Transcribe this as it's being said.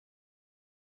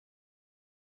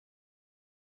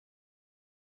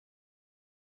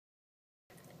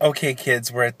Okay,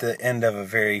 kids, we're at the end of a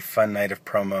very fun night of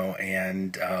promo,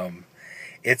 and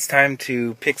it's time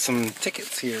to pick some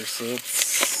tickets here. So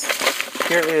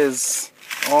here is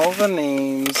all the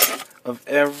names of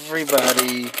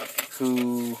everybody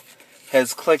who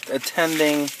has clicked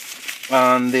attending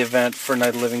on the event for Night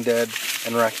of the Living Dead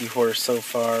and Rocky Horror so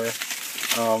far.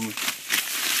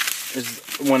 There's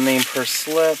one name per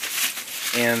slip,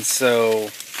 and so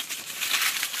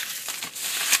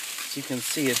as you can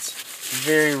see, it's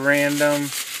very random,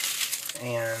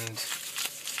 and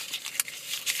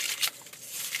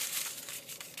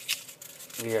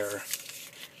we are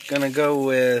gonna go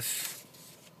with,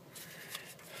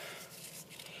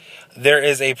 there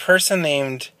is a person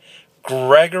named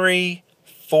Gregory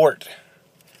Fort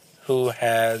who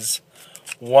has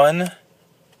won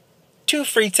 2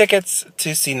 free tickets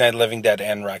to see Night of the Living Dead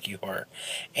and Rocky Horror,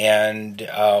 and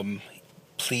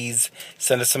please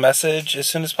send us a message as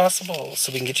soon as possible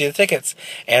so we can get you the tickets.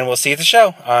 And we'll see you at the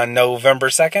show on November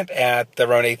 2nd at the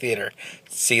Ronay Theater.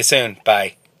 See you soon.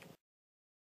 Bye.